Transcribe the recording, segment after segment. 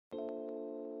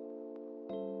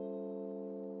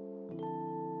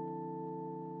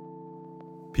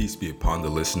Peace be upon the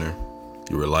listener.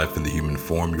 You are life in the human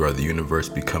form. You are the universe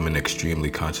becoming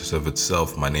extremely conscious of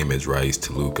itself. My name is Rais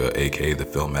Taluka, aka the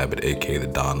Film Abbott, aka the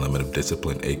Don Lemon of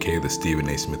Discipline, aka the Stephen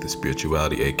A. Smith of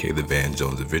Spirituality, aka the Van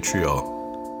Jones of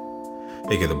Vitriol,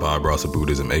 aka the Bob Ross of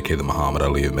Buddhism, aka the Muhammad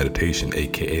Ali of Meditation,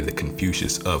 aka the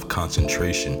Confucius of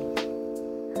Concentration.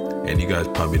 And you guys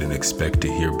probably didn't expect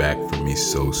to hear back from me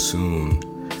so soon,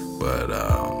 but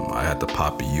I had to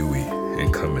pop a Yui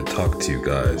and come and talk to you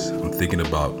guys. I'm thinking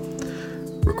about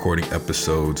recording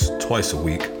episodes twice a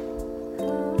week.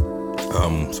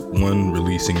 One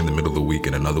releasing in the middle of the week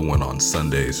and another one on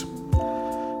Sundays,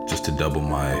 just to double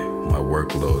my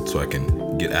workload so I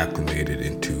can get acclimated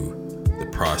into the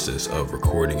process of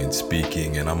recording and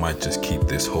speaking, and I might just keep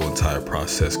this whole entire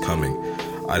process coming.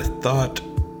 I thought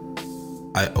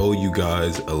I owe you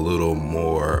guys a little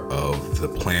more of the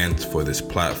plans for this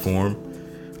platform,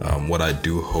 what I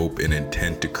do hope and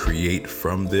intend to create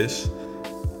from this.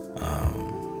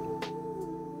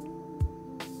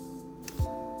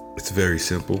 It's very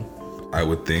simple, I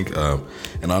would think,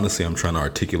 and honestly I'm trying to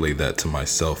articulate that to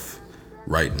myself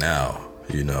right now,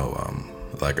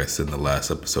 like I said in the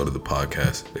last episode of the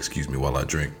podcast. Excuse me while I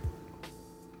drink.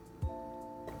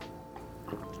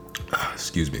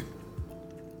 Excuse me.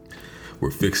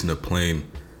 We're fixing a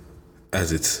plane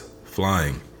as it's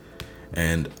flying,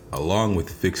 and along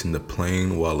with fixing the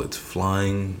plane while it's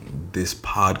flying, this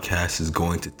podcast is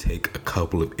going to take a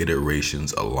couple of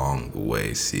iterations along the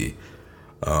way. See,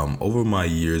 over my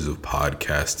years of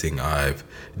podcasting, I've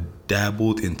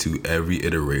dabbled into every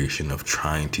iteration of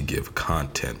trying to give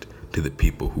content to the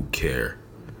people who care.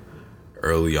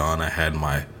 Early on, I had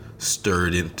my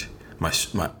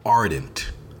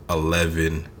ardent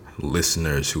 11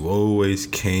 listeners who always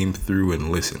came through and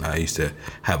listened. I used to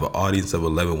have an audience of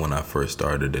 11 when I first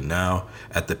started, and now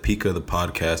at the peak of the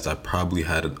podcast, I probably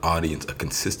had a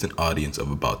consistent audience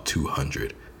of about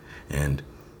 200. And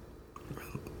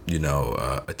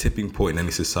a tipping point in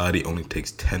any society only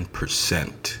takes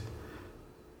 10%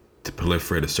 to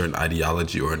proliferate a certain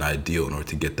ideology or an ideal in order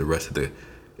to get the rest of the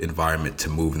environment to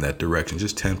move in that direction.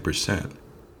 Just 10%.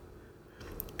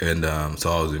 And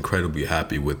so I was incredibly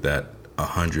happy with that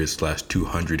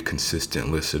 100/200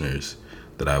 consistent listeners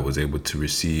that I was able to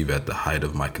receive at the height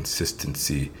of my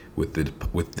consistency with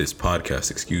this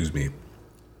podcast.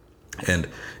 And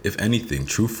if anything,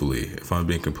 truthfully, if I'm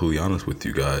being completely honest with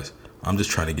you guys, I'm just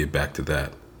trying to get back to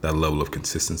that level of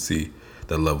consistency,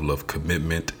 that level of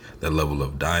commitment, that level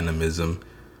of dynamism.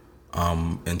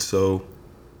 And so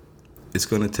it's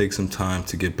going to take some time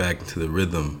to get back into the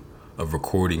rhythm of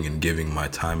recording and giving my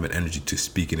time and energy to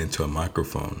speaking into a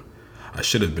microphone. I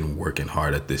should have been working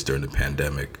hard at this during the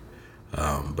pandemic,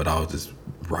 but I was just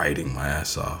writing my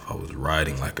ass off. I was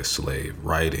writing like a slave,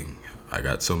 writing. I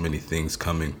got so many things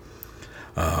coming.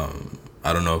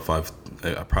 I don't know if I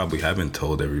probably haven't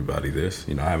told everybody this.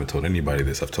 I haven't told anybody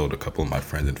this. I've told a couple of my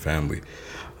friends and family.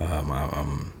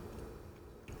 I'm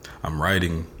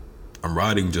writing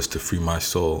just to free my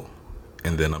soul,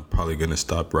 and then I'm probably going to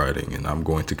stop writing, and I'm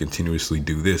going to continuously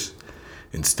do this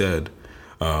instead.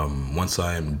 Once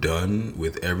I am done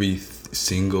with every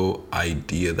single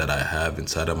idea that I have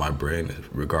inside of my brain in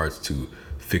regards to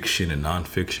fiction and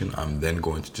nonfiction, I'm then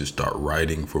going to just start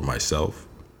writing for myself,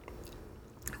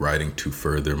 writing to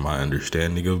further my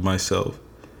understanding of myself.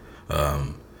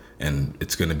 And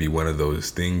it's going to be one of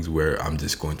those things where I'm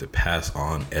just going to pass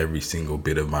on every single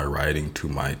bit of my writing to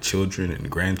my children and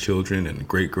grandchildren and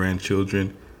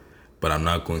great-grandchildren, but I'm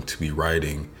not going to be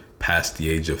writing past the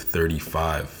age of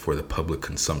 35 for the public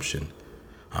consumption.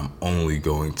 I'm only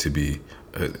going to be,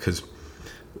 because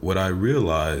what I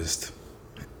realized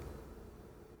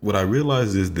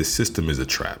is the system is a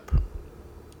trap.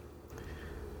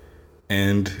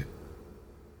 And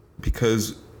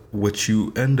because what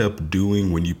you end up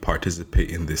doing when you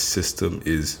participate in this system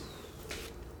is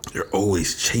you're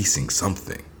always chasing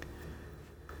something.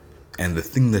 And the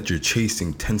thing that you're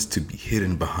chasing tends to be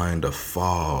hidden behind a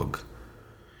fog.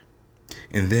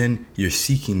 And then you're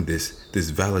seeking this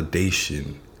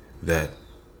validation that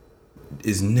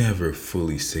is never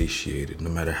fully satiated, no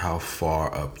matter how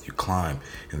far up you climb.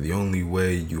 And the only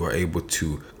way you are able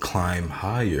to climb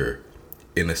higher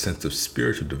in a sense of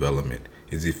spiritual development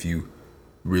is if you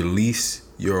release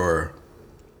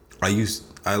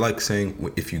I like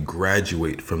saying, if you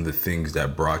graduate from the things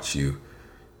that brought you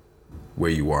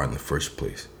where you are in the first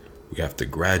place. We have to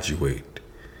graduate.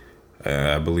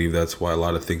 I believe that's why a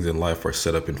lot of things in life are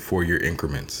set up in 4-year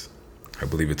increments. I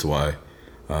believe it's why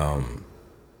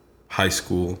high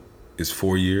school is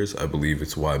 4 years. I believe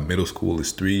it's why middle school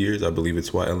is 3 years. I believe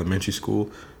it's why elementary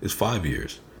school is 5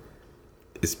 years.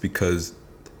 It's because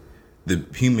The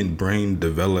human brain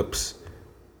develops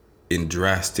in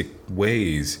drastic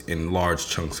ways in large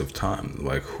chunks of time.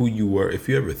 Like who you were, if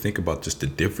you ever think about just the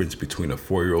difference between a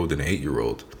 4-year-old and an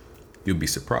 8-year-old, you'll be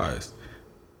surprised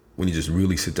when you just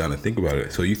really sit down and think about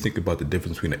it. So you think about the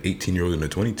difference between an 18-year-old and a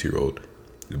 22-year-old,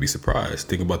 you'll be surprised.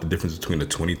 Think about the difference between a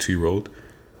 22-year-old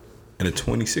and a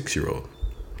 26-year-old,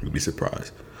 you'll be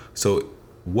surprised. So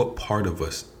what part of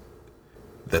us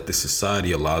that the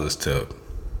society allows us to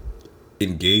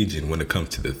engage in when it comes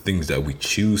to the things that we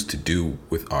choose to do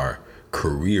with our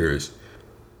careers,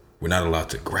 we're not allowed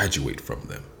to graduate from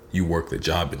them. You work the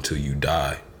job until you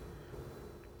die.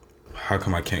 How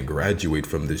come I can't graduate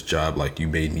from this job like you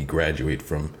made me graduate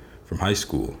from high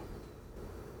school?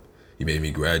 You made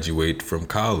me graduate from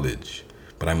college,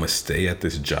 but I must stay at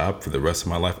this job for the rest of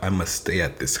my life. I must stay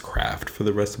at this craft for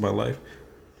the rest of my life.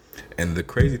 And the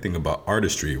crazy thing about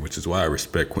artistry, which is why I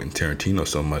respect Quentin Tarantino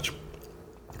so much,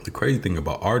 the crazy thing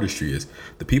about artistry is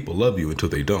the people love you until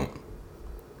they don't.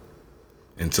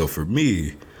 And so for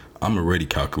me, I'm already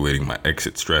calculating my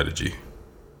exit strategy.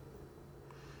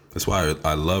 That's why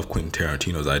I love Quentin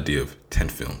Tarantino's idea of 10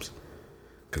 films.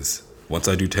 Because once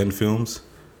I do 10 films,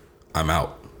 I'm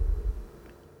out.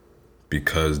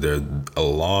 Because there's a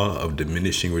law of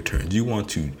diminishing returns. You want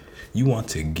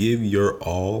to give your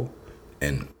all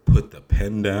and put the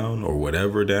pen down or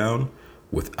whatever down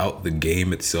without the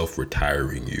game itself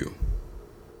retiring you.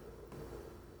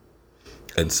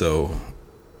 And so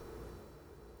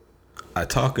I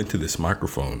talk into this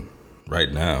microphone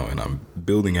right now, and I'm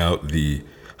building out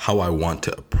how I want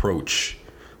to approach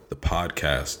the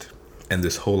podcast and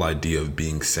this whole idea of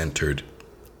being centered.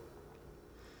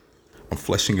 I'm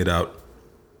fleshing it out,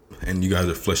 and you guys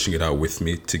are fleshing it out with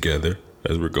me together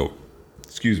as we're going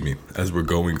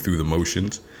through the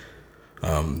motions.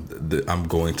 I'm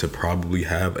going to probably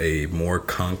have a more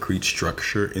concrete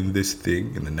structure in this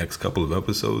thing in the next couple of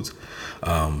episodes,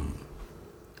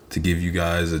 to give you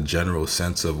guys a general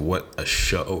sense of what a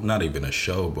show, not even a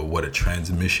show, but what a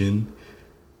transmission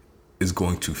is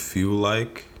going to feel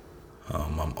like.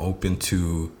 I'm open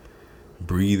to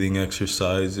breathing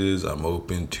exercises. I'm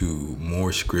open to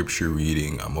more scripture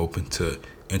reading. I'm open to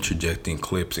interjecting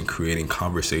clips and creating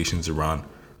conversations around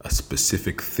a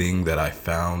specific thing that I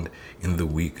found in the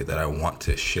week that I want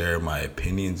to share my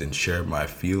opinions and share my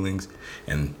feelings.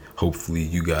 And hopefully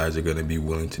you guys are going to be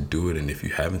willing to do it. And if you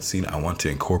haven't seen it, I want to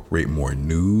incorporate more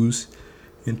news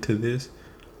into this.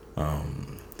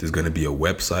 There's going to be a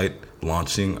website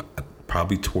launching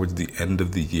probably towards the end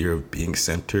of the year of Being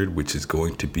Centered, which is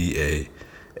going to be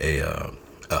a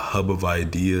hub of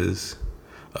ideas,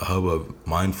 a hub of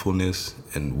mindfulness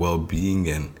and well-being.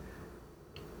 And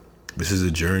this is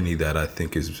a journey that I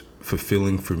think is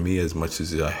fulfilling for me as much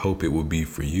as I hope it will be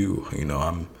for you. You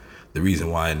know, the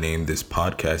reason why I named this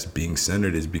podcast Being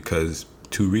Centered is because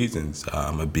 2 reasons.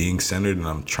 I'm a being centered, and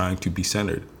I'm trying to be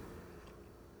centered.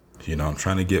 You know, I'm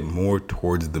trying to get more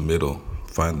towards the middle,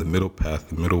 find the middle path,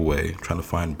 the middle way, trying to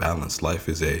find balance. Life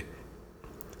is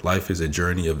a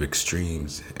journey of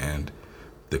extremes, and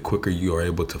the quicker you are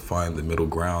able to find the middle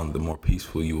ground, the more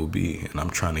peaceful you will be. And I'm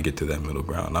trying to get to that middle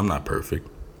ground. I'm not perfect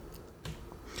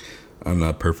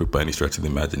by any stretch of the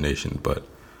imagination, but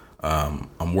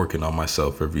I'm working on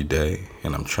myself every day,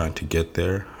 and I'm trying to get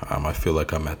there. I feel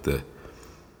like I'm at the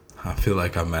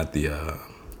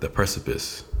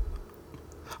precipice.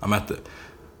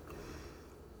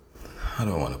 How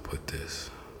do I want to put this?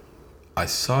 I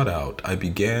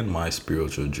began my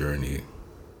spiritual journey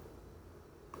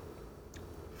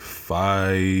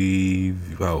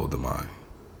how old am I?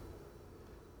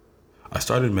 I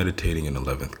started meditating in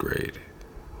 11th grade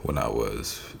when I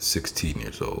was 16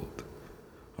 years old.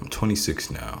 I'm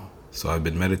 26 now, so I've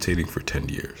been meditating for 10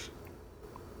 years.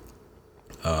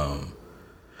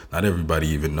 Not everybody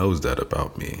even knows that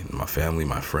about me. My family,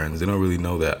 my friends, they don't really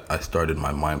know that I started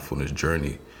my mindfulness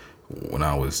journey when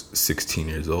I was 16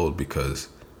 years old because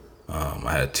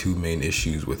I had 2 main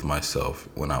issues with myself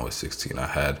when I was 16. I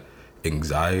had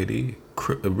anxiety,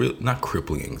 not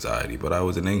crippling anxiety, but I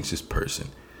was an anxious person.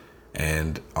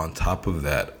 And on top of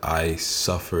that, I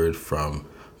suffered from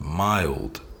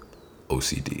mild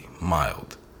OCD,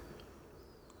 mild.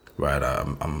 Right,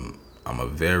 I'm a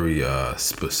very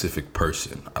specific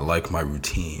person. I like my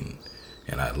routine,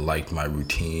 and I like my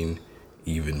routine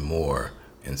even more.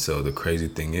 And so the crazy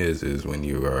thing is when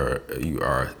you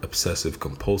are obsessive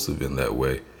compulsive in that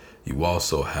way, you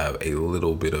also have a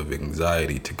little bit of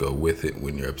anxiety to go with it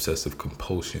when your obsessive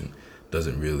compulsion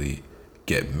doesn't really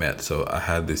get met. So I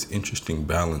had this interesting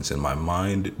balance, and my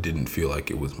mind didn't feel like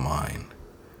it was mine.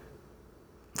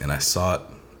 And I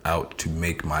sought out to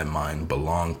make my mind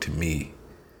belong to me.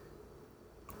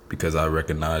 because I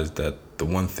recognize that the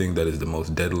one thing that is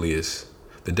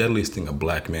the deadliest thing a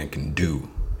black man can do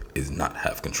is not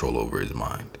have control over his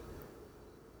mind.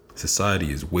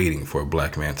 Society is waiting for a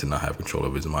black man to not have control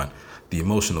over his mind. The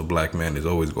emotional black man is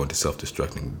always going to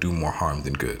self-destruct and do more harm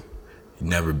than good.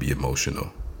 Never be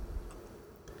emotional.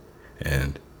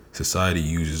 And society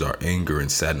uses our anger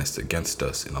and sadness against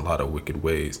us in a lot of wicked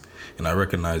ways. And I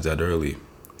recognized that early.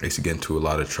 I used to get into a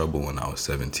lot of trouble when I was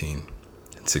 17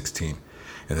 and 16.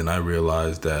 And then I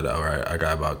realized that, all right, I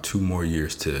got about 2 more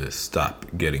years to stop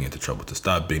getting into trouble, to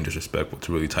stop being disrespectful,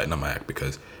 to really tighten up my act.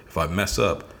 Because if I mess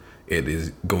up, it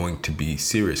is going to be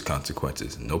serious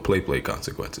consequences, no play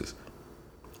consequences.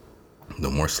 No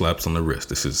more slaps on the wrist.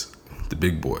 This is the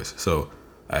big boys. So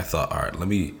I thought, all right, let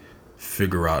me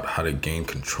figure out how to gain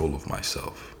control of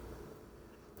myself.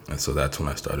 And so that's when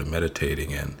I started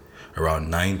meditating. And around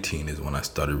 19 is when I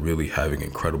started really having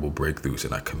incredible breakthroughs.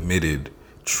 And I committed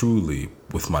truly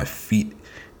with my feet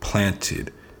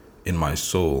planted in my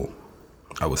soul.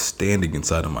 I was standing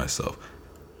inside of myself.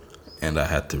 And I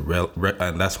had to,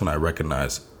 and that's when I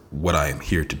recognized what I am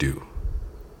here to do.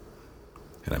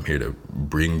 And I'm here to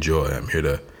bring joy. I'm here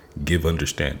to give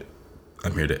understanding.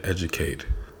 I'm here to educate.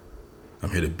 I'm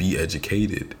here to be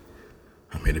educated.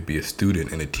 I'm here to be a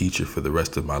student and a teacher for the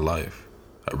rest of my life.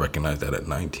 I recognized that at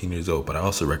 19 years old, but I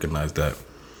also recognized that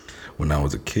when I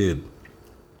was a kid,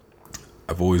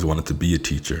 I've always wanted to be a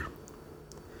teacher.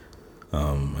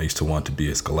 I used to want to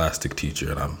be a scholastic teacher,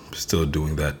 and I'm still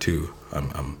doing that too.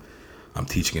 I'm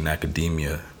teaching in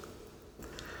academia,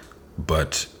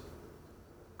 but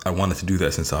I wanted to do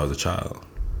that since I was a child.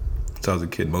 Since I was a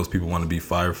kid, most people want to be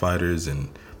firefighters and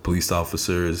police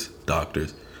officers,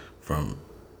 doctors. From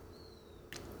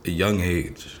a young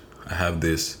age, I have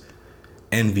this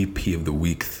MVP of the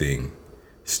week thing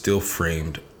still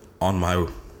framed on my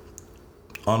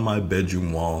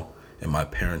bedroom wall in my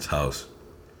parents' house.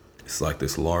 It's like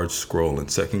this large scroll. In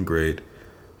second grade,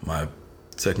 my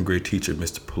second grade teacher,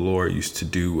 Mr. Pelor, used to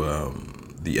do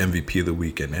the MVP of the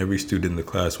week, and every student in the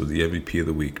class was the MVP of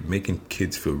the week, making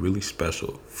kids feel really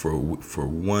special for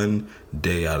one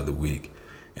day out of the week.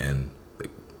 And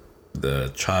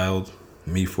the child,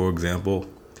 me for example,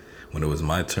 when it was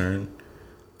my turn,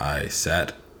 I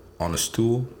sat on a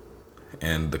stool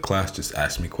and the class just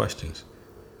asked me questions.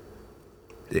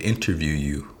 They interview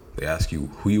you. They ask you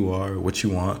who you are, what you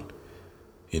want.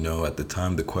 At the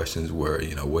time the questions were,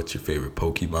 what's your favorite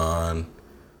Pokemon?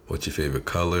 What's your favorite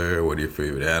color? What are your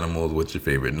favorite animals? What's your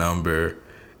favorite number?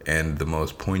 And the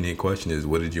most poignant question is,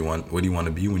 what do you want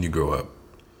to be when you grow up?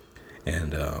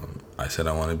 And I said,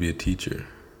 I want to be a teacher.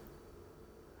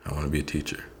 I want to be a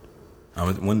teacher.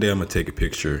 One day I'm going to take a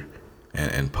picture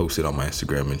and post it on my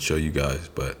Instagram and show you guys.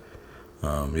 But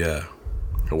I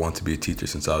want to be a teacher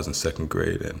since I was in second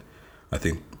grade. And I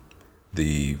think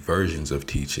the versions of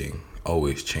teaching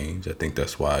always change. I think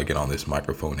that's why I get on this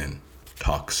microphone and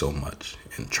talk so much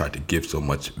and try to give so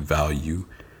much value,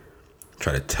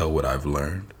 try to tell what I've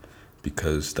learned,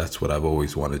 because that's what I've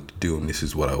always wanted to do, and this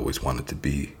is what I always wanted to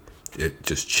be. It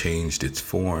just changed its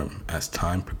form as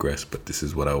time progressed, but this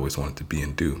is what I always wanted to be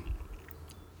and do.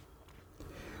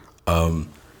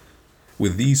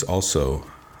 With these also,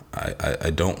 I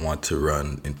don't want to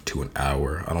run into an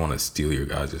hour. I don't want to steal your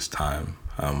guys' time.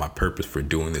 My purpose for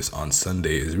doing this on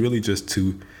Sunday is really just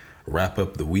to wrap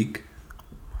up the week.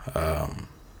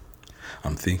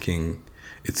 I'm thinking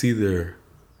it's either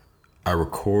I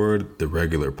record the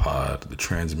regular pod, the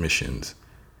transmissions,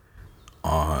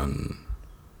 on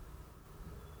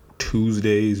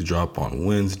Tuesdays, drop on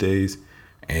Wednesdays,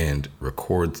 and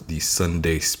record the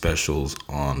Sunday specials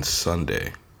on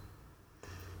Sunday.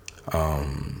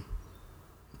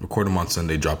 Record them on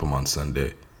Sunday, drop them on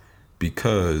Sunday,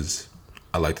 because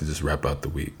I like to just wrap out the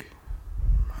week.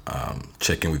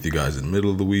 Check in with you guys in the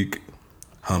middle of the week,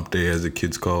 hump day as the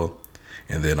kids call,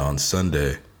 and then on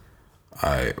Sunday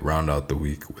I round out the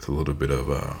week with a little bit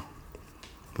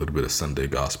of Sunday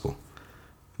gospel,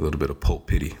 a little bit of pulp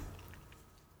pity.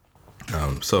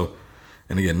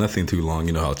 And again, nothing too long.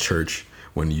 You know how church,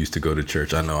 when you used to go to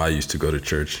church, I know I used to go to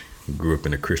church, grew up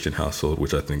in a Christian household,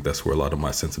 which I think that's where a lot of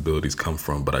my sensibilities come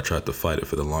from, but I tried to fight it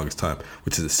for the longest time,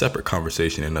 which is a separate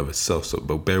conversation in and of itself. So,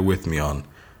 but bear with me on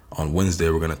Wednesday,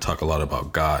 we're going to talk a lot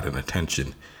about God and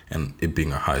attention and it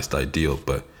being our highest ideal.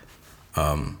 But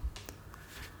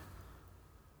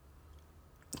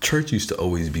church used to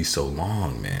always be so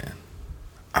long, man.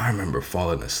 I remember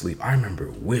falling asleep. I remember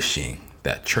wishing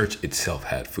that church itself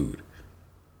had food.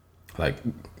 Like,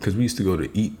 because we used to go to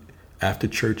eat after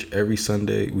church every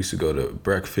Sunday. We used to go to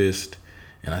breakfast.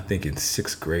 And I think in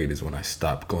 6th grade is when I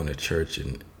stopped going to church.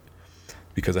 And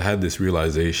because I had this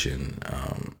realization,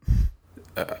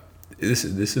 This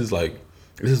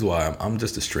is why I'm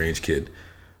just a strange kid.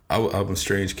 I'm a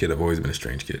strange kid. I've always been a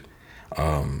strange kid.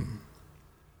 I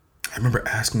remember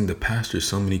asking the pastor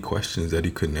so many questions that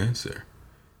he couldn't answer.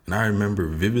 And I remember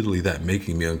vividly that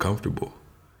making me uncomfortable.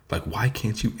 Like, why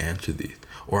can't you answer these?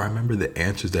 Or I remember the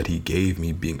answers that he gave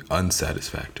me being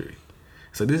unsatisfactory.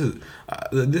 So this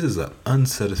is an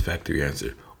unsatisfactory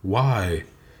answer. Why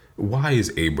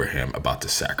is Abraham about to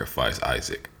sacrifice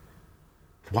Isaac?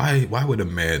 Why would a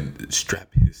man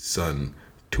strap his son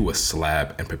to a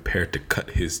slab and prepare to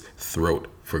cut his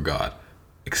throat for God?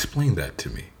 Explain that to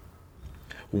me.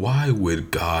 Why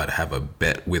would God have a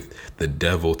bet with the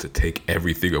devil to take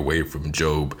everything away from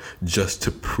Job just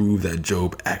to prove that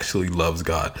Job actually loves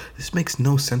God? This makes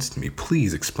no sense to me.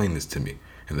 Please explain this to me.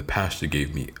 And the pastor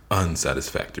gave me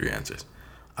unsatisfactory answers.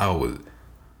 I was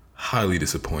highly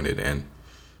disappointed, and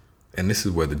this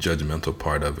is where the judgmental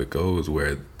part of it goes,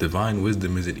 where divine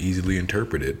wisdom isn't easily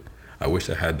interpreted. I wish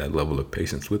I had that level of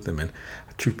patience with him. And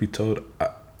truth be told,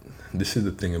 this is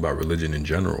the thing about religion in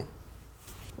general.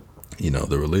 You know,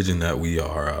 the religion that we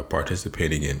are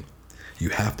participating in, you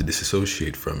have to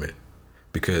disassociate from it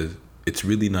because it's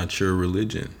really not your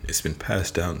religion. It's been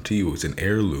passed down to you. It's an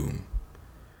heirloom.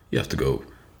 You have to go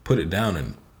put it down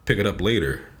and pick it up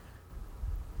later,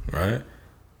 right?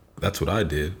 That's what I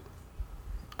did.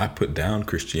 I put down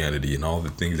Christianity and all the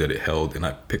things that it held, and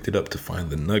I picked it up to find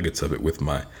the nuggets of it with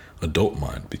my adult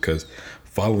mind, because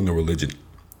following a religion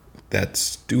that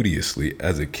studiously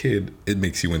as a kid, it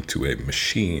makes you into a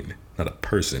machine, not a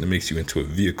person. It makes you into a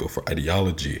vehicle for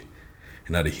ideology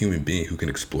and not a human being who can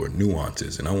explore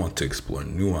nuances. And I want to explore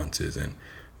nuances, and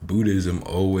Buddhism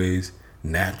always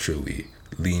naturally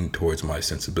leaned towards my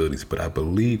sensibilities. But I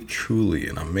believe truly,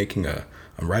 and I'm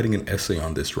writing an essay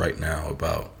on this right now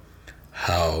about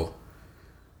how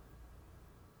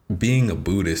being a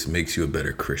Buddhist makes you a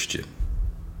better Christian.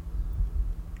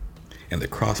 And the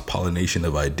cross-pollination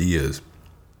of ideas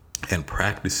and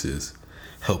practices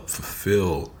help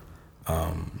fulfill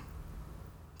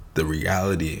the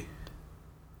reality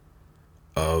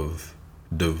of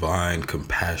divine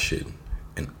compassion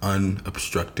and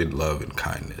unobstructed love and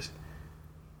kindness.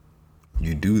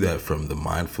 You do that from the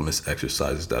mindfulness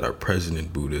exercises that are present in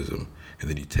Buddhism, and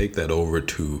then you take that over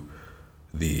to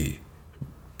the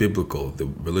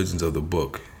religions of the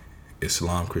book,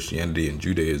 Islam, Christianity, and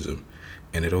Judaism,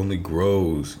 and it only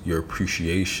grows your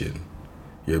appreciation,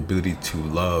 your ability to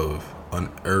love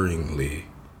unerringly.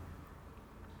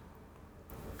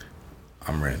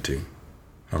 I'm ranting.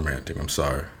 I'm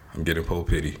sorry. I'm getting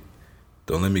pulpity.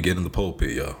 Don't let me get in the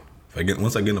pulpit, y'all.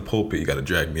 Once I get in the pulpit, you gotta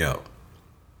drag me out.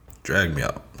 Drag me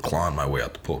out. Clawing my way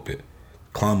out the pulpit.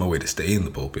 Clawing my way to stay in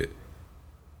the pulpit.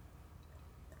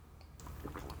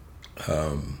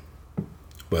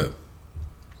 But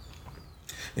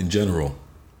in general,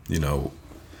 you know,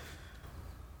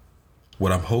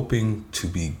 what I'm hoping to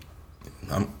gain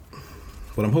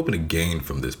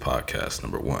from this podcast,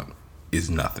 number one, is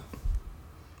nothing.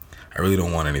 I really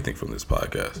don't want anything from this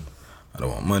podcast. I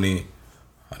don't want money.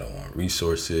 I don't want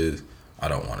resources. I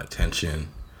don't want attention.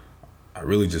 I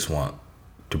really just want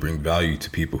to bring value to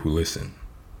people who listen.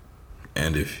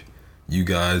 And if you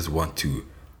guys want to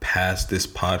pass this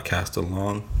podcast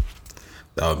along,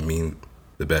 that would mean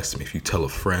the best to me. If you tell a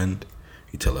friend,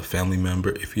 you tell a family member,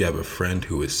 if you have a friend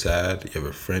who is sad, you have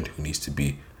a friend who needs to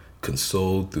be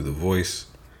consoled through the voice,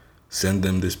 send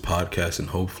them this podcast, and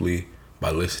hopefully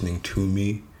by listening to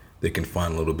me, they can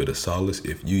find a little bit of solace.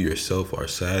 If you yourself are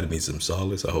sad and need some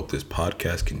solace, I hope this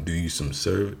podcast can do you some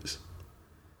service.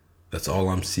 That's all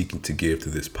I'm seeking to give to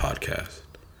this podcast.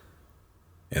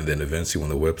 And then eventually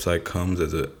when the website comes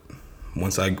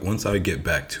once I get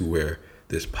back to where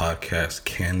this podcast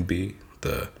can be,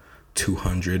 the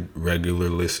 200 regular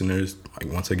listeners,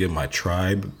 like once I get my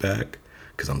tribe back,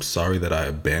 because I'm sorry that I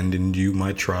abandoned you,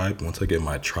 my tribe. Once I get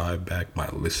my tribe back, my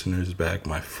listeners back,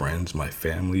 my friends, my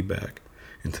family back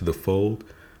into the fold,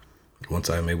 once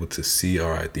I'm able to see,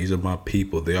 all right, these are my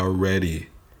people, they are ready,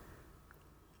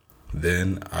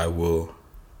 then I will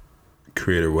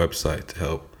create a website to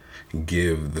help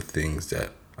give the things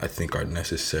that I think are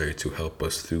necessary to help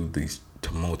us through these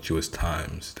tumultuous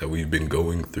times that we've been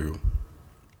going through.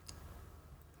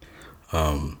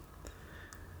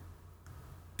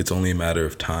 It's only a matter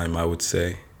of time, I would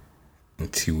say,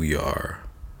 until we are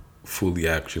fully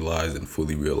actualized and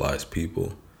fully realized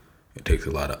people. It takes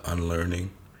a lot of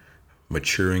unlearning.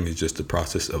 Maturing is just the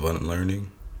process of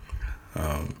unlearning.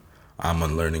 I'm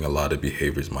unlearning a lot of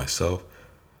behaviors myself.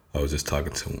 I was just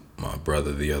talking to my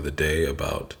brother the other day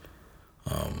about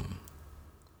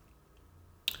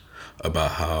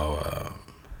how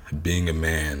being a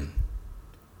man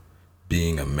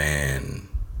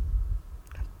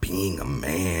being a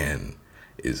man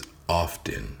is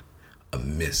often a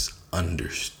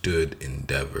misunderstood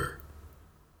endeavor.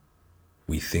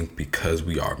 We think because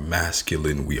we are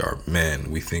masculine, we are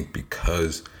men. We think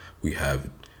because we have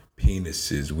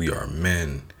penises, we are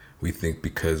men. We think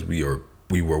because we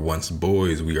were once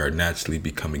boys, we are naturally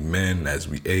becoming men as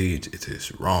we age. It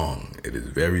is wrong. It is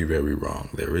very, very wrong.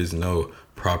 There is no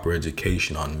proper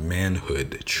education on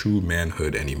manhood, true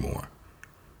manhood anymore.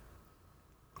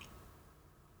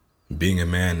 Being a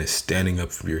man is standing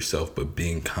up for yourself, but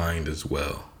being kind as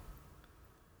well.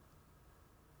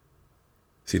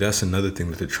 See, that's another thing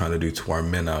that they're trying to do to our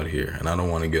men out here. And I don't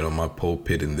want to get on my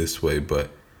pulpit in this way, but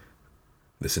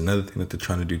there's another thing that they're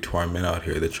trying to do to our men out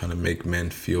here. They're trying to make men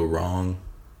feel wrong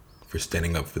for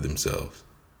standing up for themselves.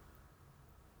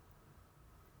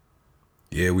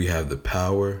 Yeah, we have the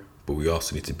power, but we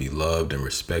also need to be loved and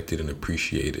respected and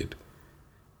appreciated.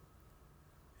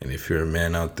 And if you're a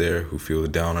man out there who feels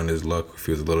down on his luck, who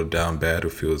feels a little down bad, who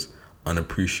feels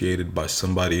unappreciated by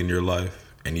somebody in your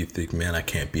life, and you think, man, I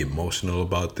can't be emotional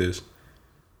about this,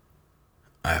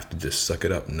 I have to just suck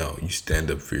it up. No, you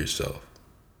stand up for yourself.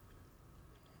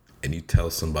 And you tell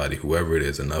somebody, whoever it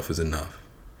is, enough is enough.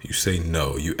 You say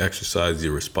no. You exercise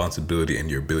your responsibility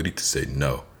and your ability to say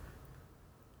no.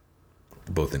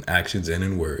 Both in actions and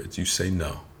in words, you say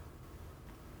no.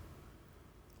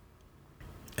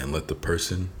 And let the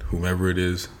person, whomever it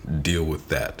is, deal with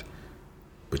that.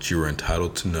 But you are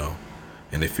entitled to know.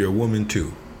 And if you're a woman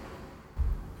too,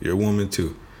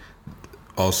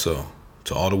 Also,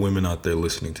 to all the women out there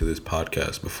listening to this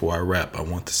podcast, before I wrap, I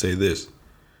want to say this.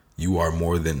 You are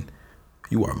more than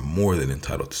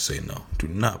entitled to say no. Do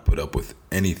not put up with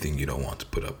anything you don't want to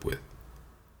put up with.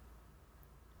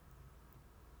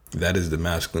 That is the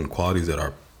masculine qualities that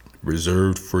are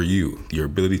reserved for you. Your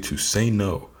ability to say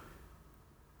no.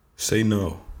 Say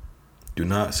no. Do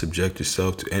not subject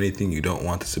yourself to anything you don't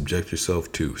want to subject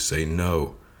yourself to. Say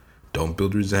no. Don't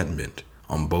build resentment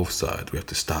on both sides. We have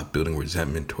to stop building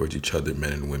resentment towards each other,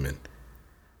 men and women.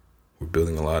 We're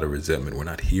building a lot of resentment. We're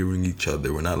not hearing each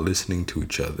other. We're not listening to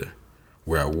each other.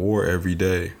 We're at war every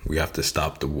day. We have to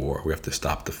stop the war. We have to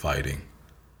stop the fighting.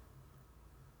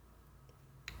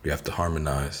 We have to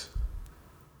harmonize.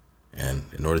 And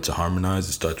in order to harmonize,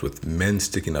 it starts with men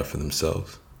sticking up for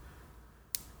themselves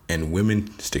and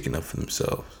women sticking up for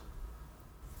themselves.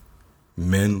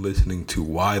 Men listening to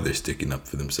why they're sticking up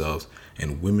for themselves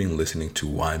and women listening to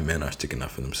why men are sticking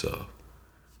up for themselves.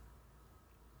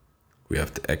 We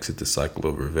have to exit the cycle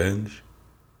of revenge,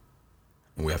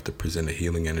 and we have to present a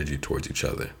healing energy towards each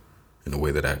other in a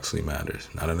way that actually matters,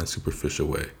 not in a superficial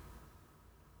way,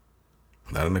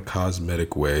 not in a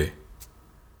cosmetic way,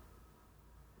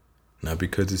 not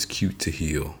because it's cute to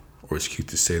heal or it's cute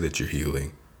to say that you're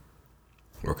healing,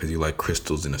 or because you like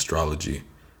crystals and astrology,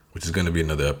 which is going to be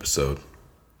another episode.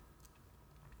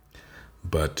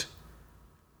 But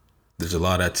there's a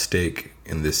lot at stake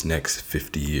in this next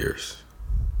 50 years.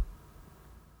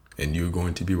 And you're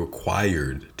going to be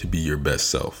required to be your best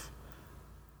self.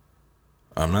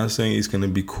 I'm not saying it's going to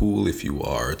be cool if you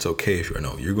are. It's okay if you're.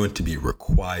 No, you're going to be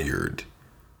required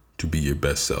to be your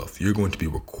best self. You're going to be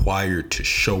required to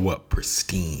show up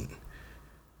pristine.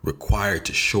 Required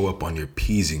to show up on your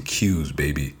P's and Q's,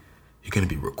 baby. You're going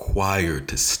to be required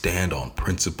to stand on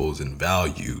principles and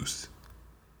values.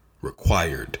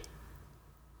 Required.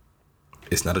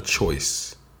 It's not a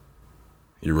choice.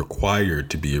 You're required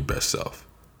to be your best self.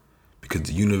 Because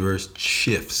the universe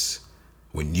shifts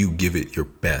when you give it your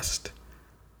best.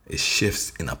 It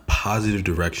shifts in a positive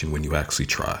direction when you actually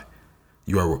try.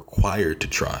 You are required to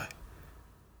try.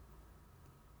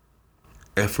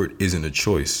 Effort isn't a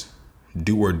choice.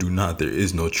 Do or do not, there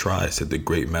is no try, said the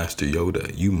great Master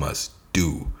Yoda. You must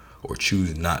do or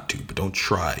choose not to, but don't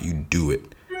try, you do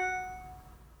it.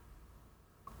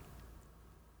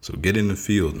 So get in the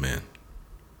field, man.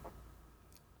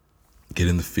 Get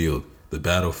in the field, the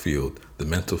battlefield, the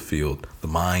mental field, the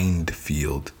mind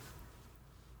field.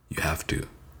 You have to.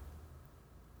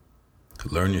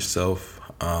 Learn yourself,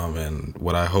 and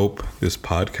what I hope this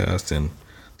podcast and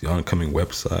the oncoming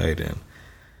website and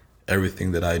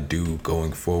everything that I do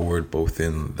going forward, both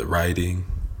in the writing,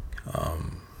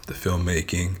 the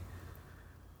filmmaking,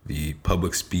 the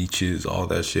public speeches, all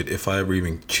that shit. If I ever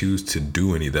even choose to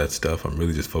do any of that stuff, I'm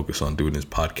really just focused on doing this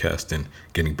podcast and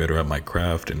getting better at my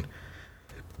craft and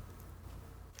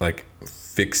like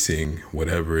fixing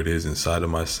whatever it is inside of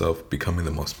myself,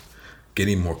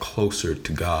 getting more closer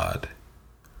to God.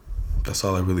 That's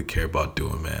all I really care about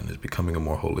doing, man, is becoming a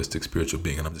more holistic spiritual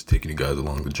being. And I'm just taking you guys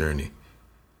along the journey.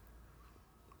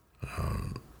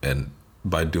 And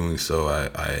by doing so,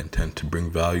 I intend to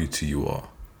bring value to you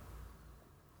all.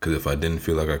 Because if I didn't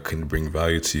feel like I couldn't bring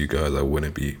value to you guys, I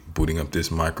wouldn't be booting up this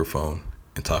microphone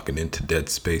and talking into dead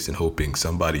space and hoping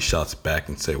somebody shouts back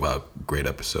and say, wow, great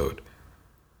episode.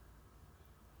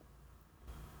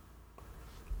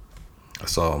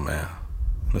 That's all, man.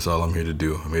 That's all I'm here to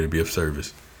do. I'm here to be of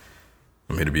service.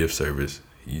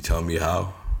 You tell me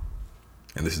how,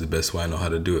 and this is the best way I know how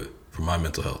to do it for my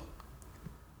mental health,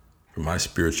 for my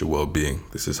spiritual well-being.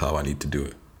 This is how I need to do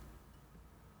it.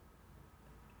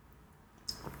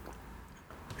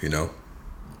 You know,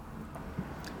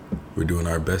 we're doing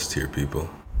our best here, people,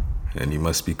 and you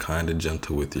must be kind and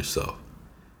gentle with yourself.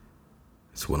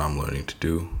 It's what I'm learning to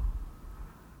do.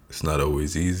 It's not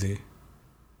always easy.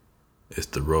 It's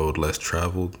the road less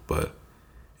traveled, but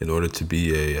in order to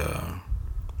be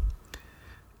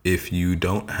if you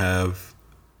don't have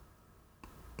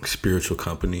spiritual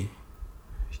company,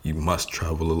 you must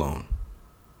travel alone.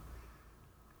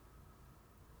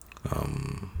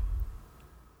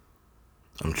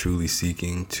 I'm truly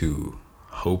seeking to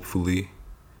hopefully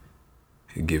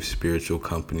give spiritual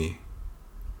company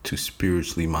to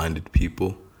spiritually minded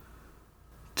people,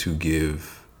 to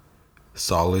give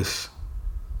solace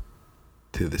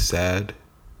to the sad,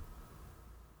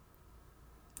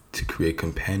 to create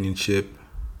companionship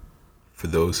for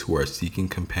those who are seeking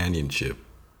companionship,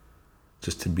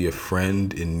 just to be a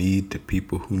friend in need to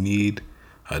people who need.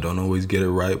 I don't always get it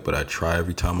right, but I try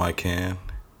every time I can.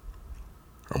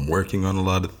 I'm working on a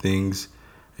lot of things,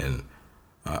 and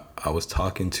I was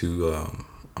talking to,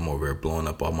 I'm over here blowing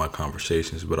up all my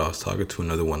conversations, but I was talking to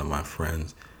another one of my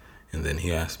friends, and then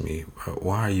he asked me,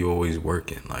 why are you always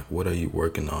working? Like, what are you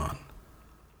working on?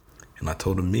 And I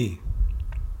told him me.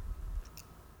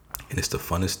 And it's the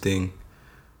funnest thing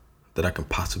that I can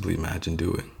possibly imagine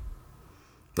doing.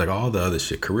 Like all the other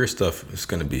shit, career stuff is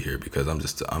gonna be here because I'm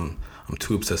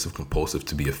too obsessive compulsive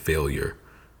to be a failure,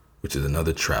 which is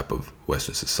another trap of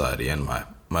Western society and my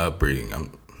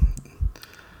upbringing.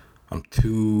 I'm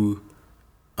too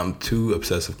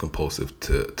obsessive compulsive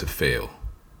to fail.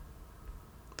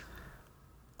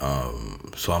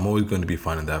 So I'm always going to be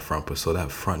finding that front, but so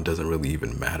that front doesn't really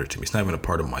even matter to me. It's not even a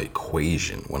part of my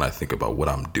equation when I think about what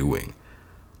I'm doing.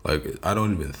 Like, I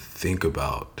don't even think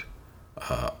about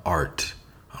art.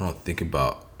 I don't think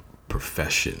about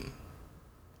profession.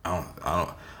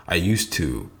 I used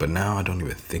to, but now I don't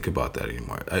even think about that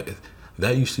anymore.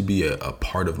 That used to be a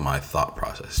part of my thought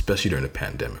process, especially during the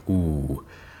pandemic.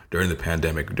 During the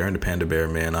pandemic,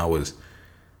 man,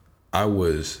 I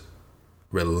was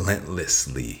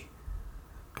relentlessly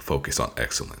focused on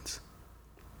excellence.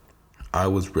 I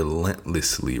was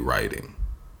relentlessly writing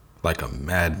like a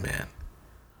madman.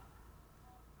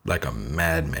 I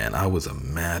was a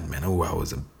madman. Oh, I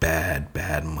was a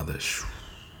bad mother.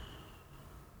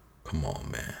 Come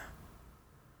on, man.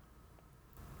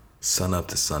 Sun up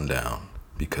to sundown,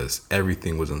 because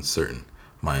everything was uncertain.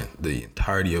 The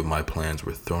entirety of my plans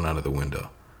were thrown out of the window.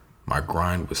 My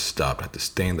grind was stopped. I had to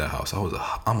stay in the house.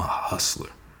 I'm a hustler.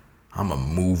 I'm a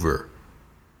mover.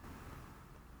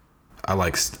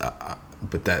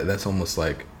 But that's almost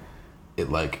like it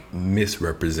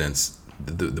misrepresents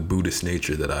the Buddhist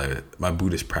nature my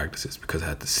Buddhist practices, because I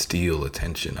had to steal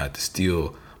attention. I had to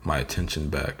steal my attention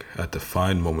back. I had to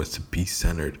find moments to be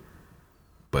centered.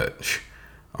 But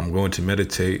I'm going to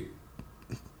meditate.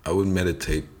 I would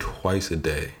meditate twice a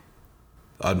day.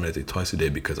 I'd meditate twice a day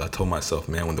because I told myself,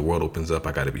 man, when the world opens up,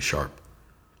 I got to be sharp.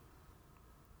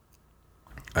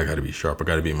 I got to be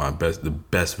the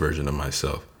best version of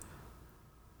myself.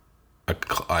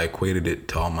 I equated it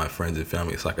to all my friends and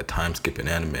family. It's like a time skip in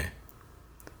anime.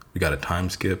 We got a time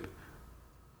skip.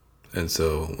 And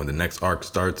so when the next arc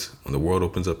starts, when the world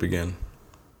opens up again,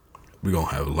 we're going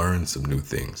to have learned some new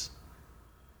things.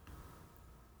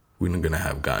 We're going to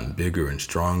have gotten bigger and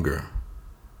stronger,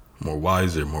 more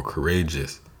wiser, more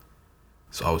courageous.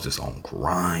 So I was just on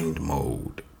grind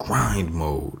mode,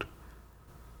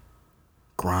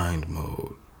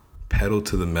 pedal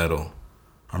to the metal.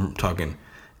 I'm talking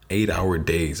 8-hour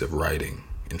days of writing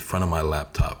in front of my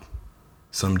laptop.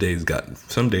 Some days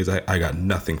I got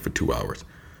nothing for 2 hours,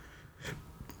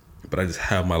 but I just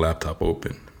have my laptop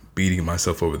open, beating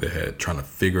myself over the head, trying to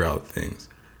figure out things.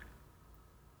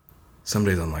 Some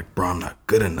days I'm like, bro, I'm not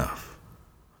good enough.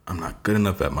 I'm not good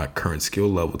enough at my current skill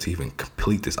level to even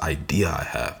complete this idea I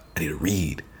have. I need to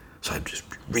read. So I'm just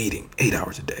reading 8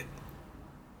 hours a day.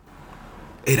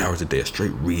 8 hours a day of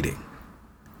straight reading.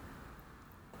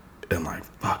 And I'm like,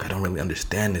 fuck, I don't really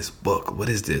understand this book. What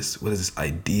is this? What is this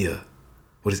idea?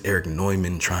 What is Eric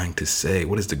Neumann trying to say?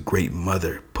 What is the Great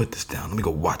Mother? Put this down. Let me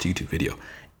go watch a YouTube video.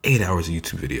 8 hours of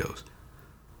YouTube videos.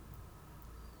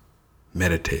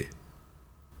 Meditate.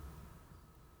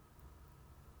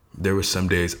 There were some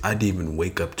days I didn't even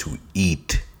wake up to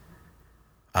eat.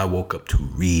 I woke up to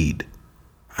read.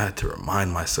 I had to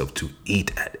remind myself to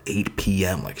eat at 8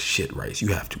 p.m. Like, shit, Rice, you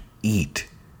have to eat.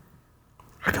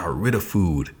 I got rid of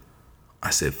food.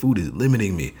 I said, food is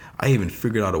limiting me. I even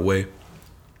figured out a way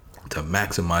to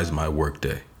maximize my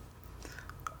workday.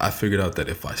 I figured out that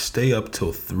if I stay up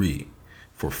till 3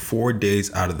 for 4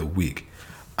 days out of the week,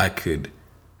 I could,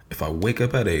 if I wake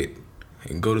up at 8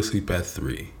 and go to sleep at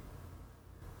 3,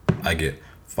 I get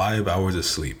 5 hours of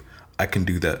sleep. I can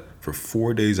do that for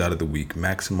 4 days out of the week,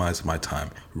 maximize my time,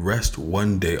 rest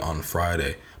one day on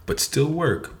Friday, but still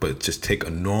work, but just take a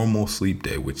normal sleep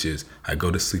day, which is I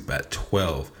go to sleep at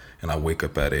 12 and I wake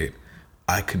up at 8.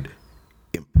 I could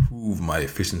improve my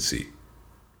efficiency.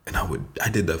 And I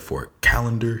did that for a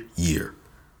calendar year.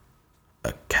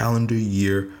 A calendar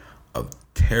year of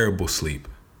terrible sleep.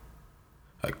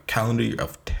 A calendar year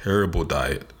of terrible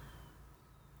diet.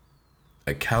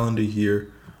 A calendar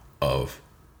year of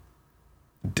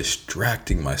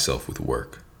distracting myself with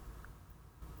work.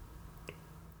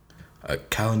 A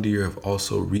calendar year of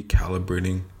also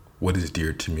recalibrating what is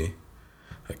dear to me.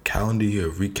 A calendar year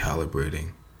of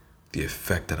recalibrating the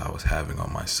effect that I was having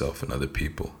on myself and other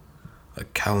people. A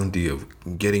calendar year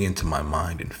of getting into my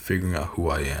mind and figuring out who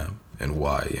I am and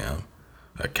why I am.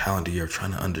 A calendar year of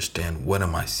trying to understand what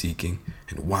am I seeking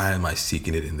and why am I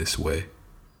seeking it in this way.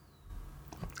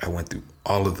 I went through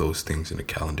all of those things in a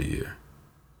calendar year.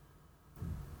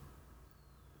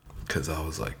 Because I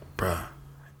was like, bruh,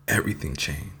 everything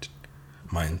changed.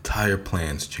 My entire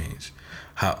plans changed.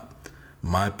 How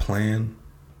my plan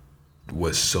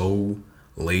was so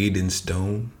laid in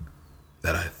stone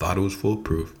that I thought it was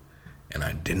foolproof, and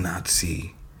I did not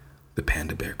see the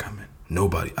panda bear coming.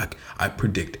 Nobody. I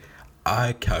predict.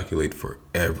 I calculate for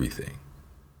everything.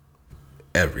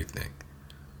 Everything.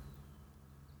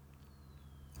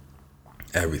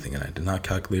 Everything. And I did not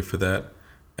calculate for that.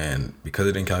 And because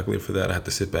I didn't calculate for that, I had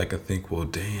to sit back and think, well,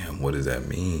 damn, what does that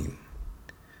mean?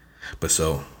 But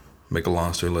so, make a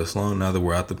long story less long, now that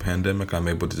we're out the pandemic, I'm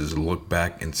able to just look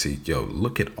back and see, yo,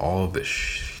 look at all the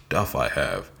stuff I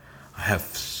have. I have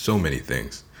so many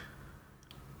things.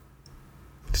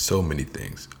 So many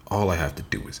things. All I have to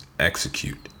do is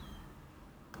execute.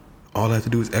 All I have to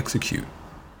do is execute.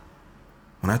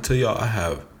 When I tell y'all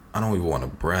I don't even want to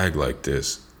brag like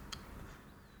this.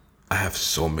 I have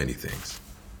so many things.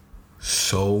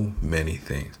 So many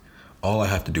things. All I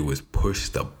have to do is push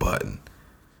the button.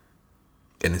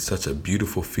 And it's such a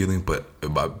beautiful feeling, but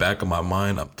in the back of my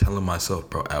mind, I'm telling myself,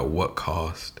 bro, at what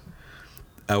cost?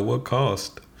 At what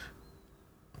cost?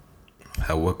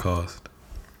 At what cost?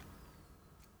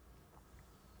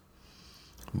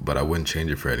 But I wouldn't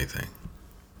change it for anything.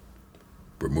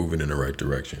 We're moving in the right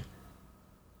direction.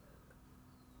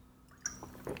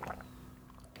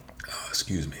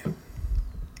 Excuse me.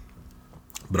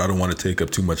 But I don't want to take up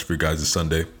too much for you guys this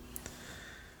Sunday.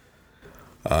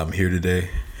 I'm here today,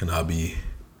 and I'll be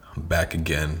back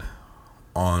again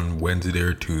on Wednesday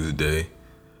or Tuesday.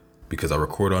 Because I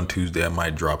record on Tuesday, I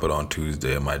might drop it on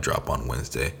Tuesday, I might drop on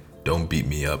Wednesday. Don't beat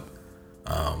me up.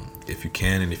 If you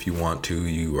can and if you want to,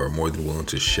 you are more than willing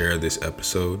to share this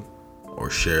episode or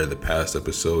share the past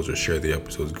episodes or share the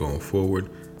episodes going forward.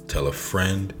 Tell a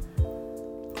friend.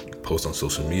 Post on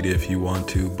social media if you want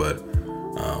to, but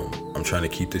I'm trying to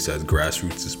keep this as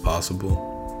grassroots as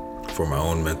possible for my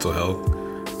own mental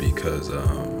health because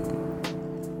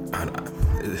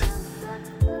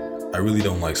I really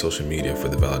don't like social media for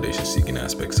the validation seeking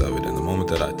aspects of it. And the moment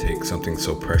that I take something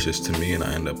so precious to me and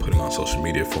I end up putting on social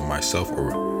media for myself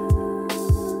or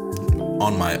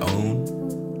on my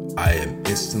own, I am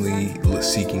instantly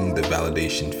seeking the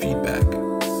validation feedback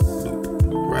loop,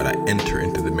 right? I enter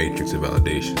into the matrix of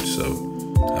validation. So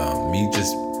me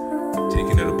just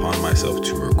taking it upon myself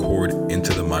to record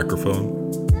into the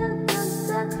microphone,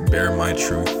 bear my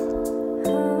truth,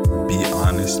 be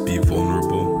honest, be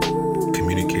vulnerable,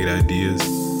 communicate ideas.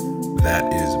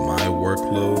 That is my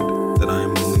workload that I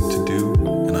am willing to do,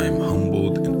 and I am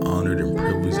humbled and honored and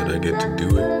privileged that I get to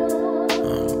do it.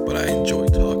 But I enjoy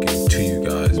talking to you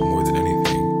guys more than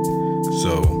anything.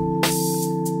 So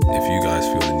if you guys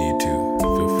feel the need to,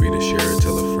 feel free to share it.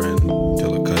 Tell a friend,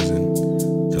 tell a cousin,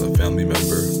 tell a family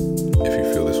member. If you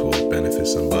feel this will benefit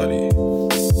somebody,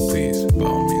 please, by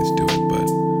all means, do it. But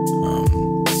I'm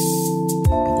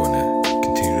going to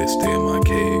continue to stay in my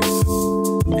cave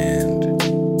and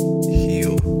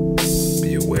heal,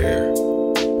 be aware,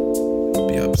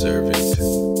 be observant,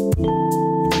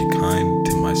 and be kind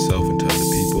to myself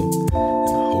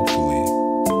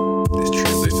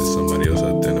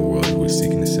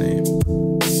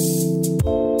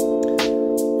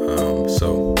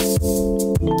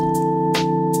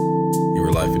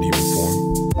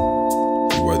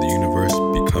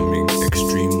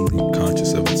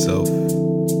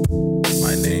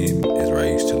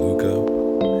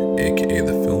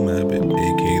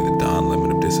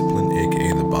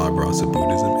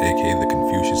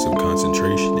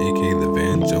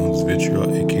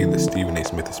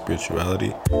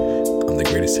spirituality. I'm the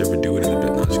greatest to ever do it in the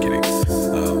bit. No, just kidding.